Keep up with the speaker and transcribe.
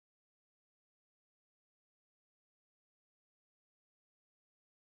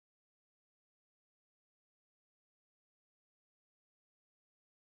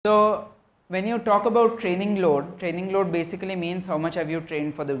So when you talk about training load basically means how much have you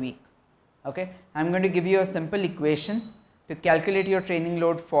trained for the week. Okay, I am going to give you a simple equation to calculate your training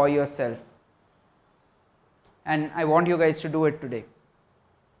load for yourself, and I want you guys to do it today.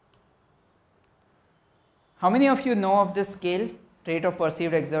 How many of you know of this scale, rate of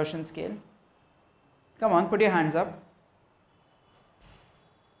perceived exertion scale? Come on, put your hands up.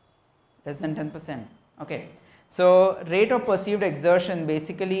 Less than 10%. Okay. So rate of perceived exertion,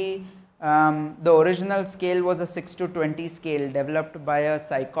 basically the original scale was a 6 to 20 scale developed by a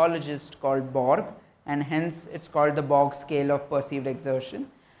psychologist called Borg, and hence it's called the Borg scale of perceived exertion.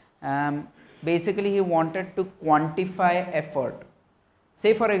 Basically he wanted to quantify effort.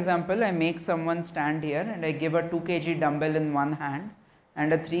 Say for example, I make someone stand here and I give a 2 kg dumbbell in one hand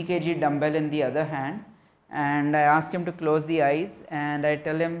and a 3 kg dumbbell in the other hand, and I ask him to close the eyes and I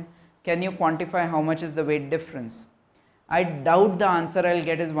tell him, can you quantify how much is the weight difference? I doubt the answer I will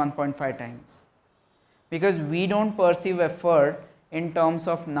get is 1.5 times, because we don't perceive effort in terms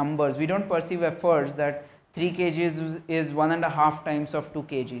of numbers. We don't perceive efforts that 3 kgs is 1.5 times of 2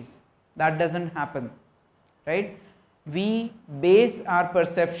 kgs. That doesn't happen, right? We base our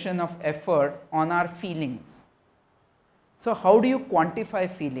perception of effort on our feelings. So how do you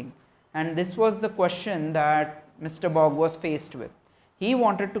quantify feeling? And this was the question that Mr. Borg was faced with. He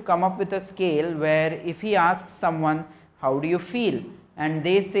wanted to come up with a scale where if he asks someone, how do you feel? And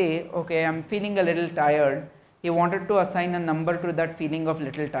they say, okay, I'm feeling a little tired. He wanted to assign a number to that feeling of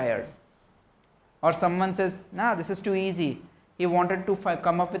little tired. Or someone says, nah, this is too easy. He wanted to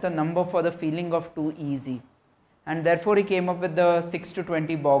come up with a number for the feeling of too easy. And therefore he came up with the 6 to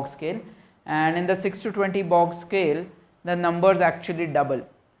 20 Borg scale. And in the 6 to 20 Borg scale, the numbers actually double.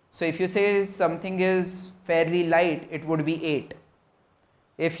 So if you say something is fairly light, it would be 8.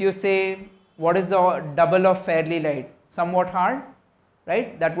 If you say what is the double of fairly light, somewhat hard,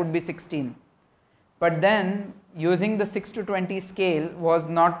 right, that would be 16. But then using the 6 to 20 scale was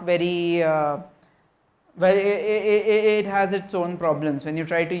not very, well, it has its own problems when you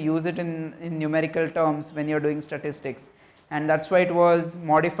try to use it in numerical terms when you are doing statistics, and that is why it was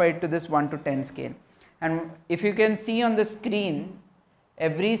modified to this 1 to 10 scale. And if you can see on the screen,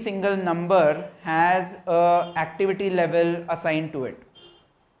 every single number has a activity level assigned to it.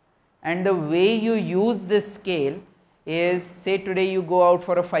 And the way you use this scale is, say today you go out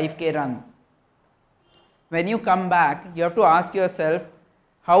for a 5K run. When you come back, you have to ask yourself,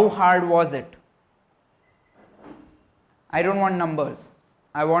 how hard was it? I don't want numbers,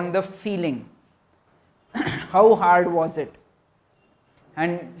 I want the feeling. How hard was it?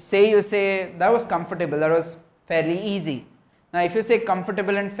 And say you say that was comfortable, that was fairly easy. Now if you say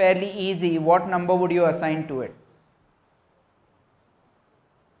comfortable and fairly easy, what number would you assign to it?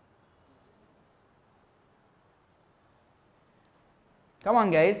 Come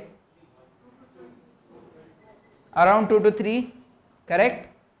on guys, around 2 to 3, correct?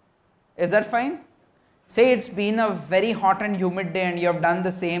 Is that fine? Say it's been a very hot and humid day and you have done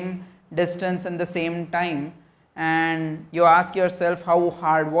the same distance in the same time, and you ask yourself how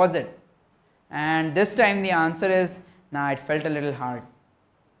hard was it, and this time the answer is, nah, it felt a little hard.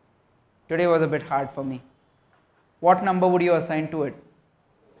 Today was a bit hard for me. What number would you assign to it?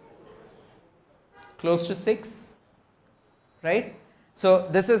 Close to 6, right? So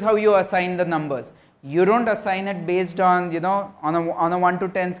this is how you assign the numbers. You don't assign it based on, on a 1 to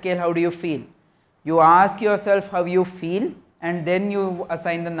 10 scale, how do you feel? You ask yourself how you feel and then you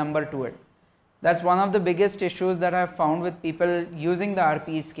assign the number to it. That's one of the biggest issues that I have found with people using the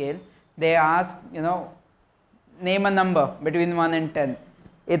RPE scale. They ask, name a number between 1 and 10.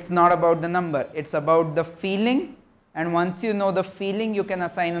 It's not about the number, it's about the feeling, and once you know the feeling, you can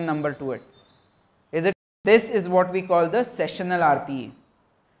assign a number to it. This is what we call the sessional RPE,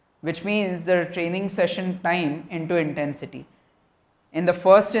 which means the training session time into intensity. In the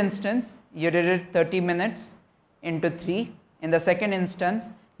first instance, you did it 30 minutes into 3. In the second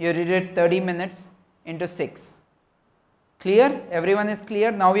instance, you did it 30 minutes into 6. Clear? Everyone is clear?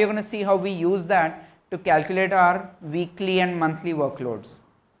 Now we are going to see how we use that to calculate our weekly and monthly workloads.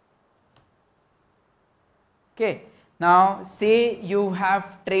 Okay. Now say you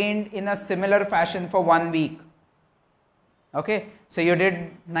have trained in a similar fashion for 1 week. Okay. So you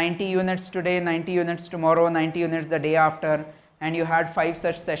did 90 units today, 90 units tomorrow, 90 units the day after, and you had 5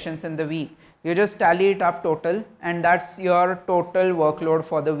 such sessions in the week. You just tally it up total, and that's your total workload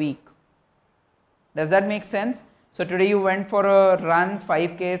for the week. Does that make sense? So today you went for a run,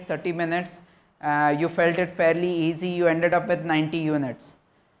 5Ks, 30 minutes, you felt it fairly easy, you ended up with 90 units.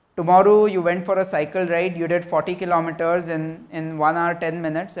 Tomorrow you went for a cycle ride, you did 40 kilometers in 1 hour 10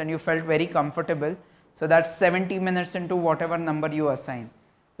 minutes and you felt very comfortable. So that's 70 minutes into whatever number you assign.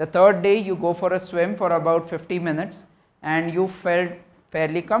 The third day you go for a swim for about 50 minutes and you felt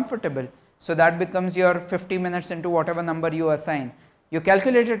fairly comfortable. So that becomes your 50 minutes into whatever number you assign. You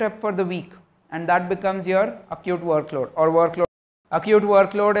calculate it up for the week and that becomes your acute workload or workload. Acute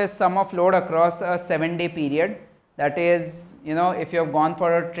workload is sum of load across a 7-day period. That is, if you have gone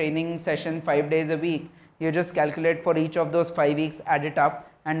for a training session 5 days a week, you just calculate for each of those 5 weeks, add it up,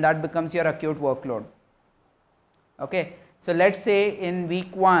 and that becomes your acute workload. Okay. So let's say in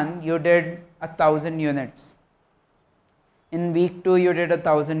week 1 you did 1000 units. In week 2 you did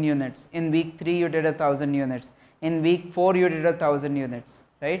 1000 units. In week 3 you did 1000 units. In week 4 you did 1000 units,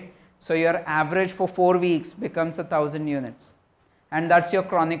 right? So your average for 4 weeks becomes 1000 units, and that's your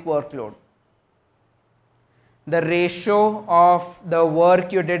chronic workload. The ratio of the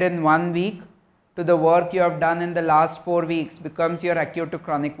work you did in 1 week to the work you have done in the last 4 weeks becomes your acute to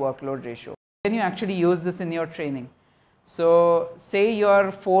chronic workload ratio. Can you actually use this in your training? So say you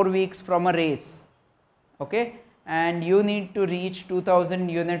are 4 weeks from a race, okay, and you need to reach 2000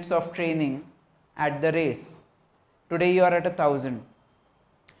 units of training at the race. Today you are at 1000.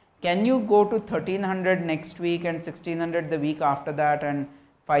 Can you go to 1300 next week and 1600 the week after that and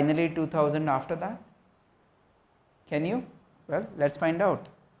finally 2000 after that? Can you? Well, let's find out.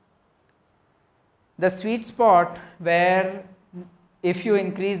 The sweet spot where if you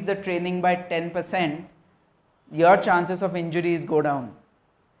increase the training by 10%, your chances of injuries go down.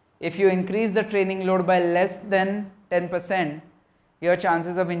 If you increase the training load by less than 10%, your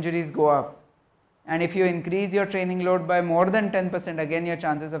chances of injuries go up. And if you increase your training load by more than 10%, again your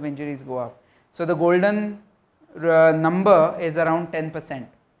chances of injuries go up. So the golden number is around 10%.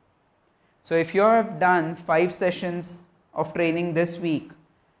 So if you have done 5 sessions of training this week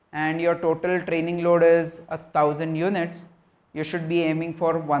and your total training load is 1000 units, you should be aiming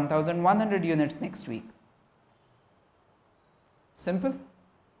for 1100 units next week. Simple,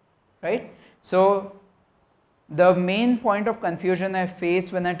 right? So the main point of confusion I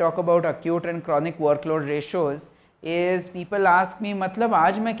face when I talk about acute and chronic workload ratios is people ask me, matlab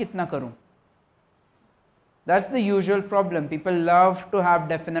aaj main kitna karu? That's the usual problem. People love to have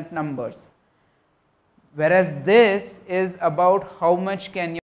definite numbers. Whereas this is about how much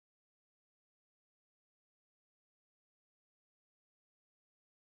can you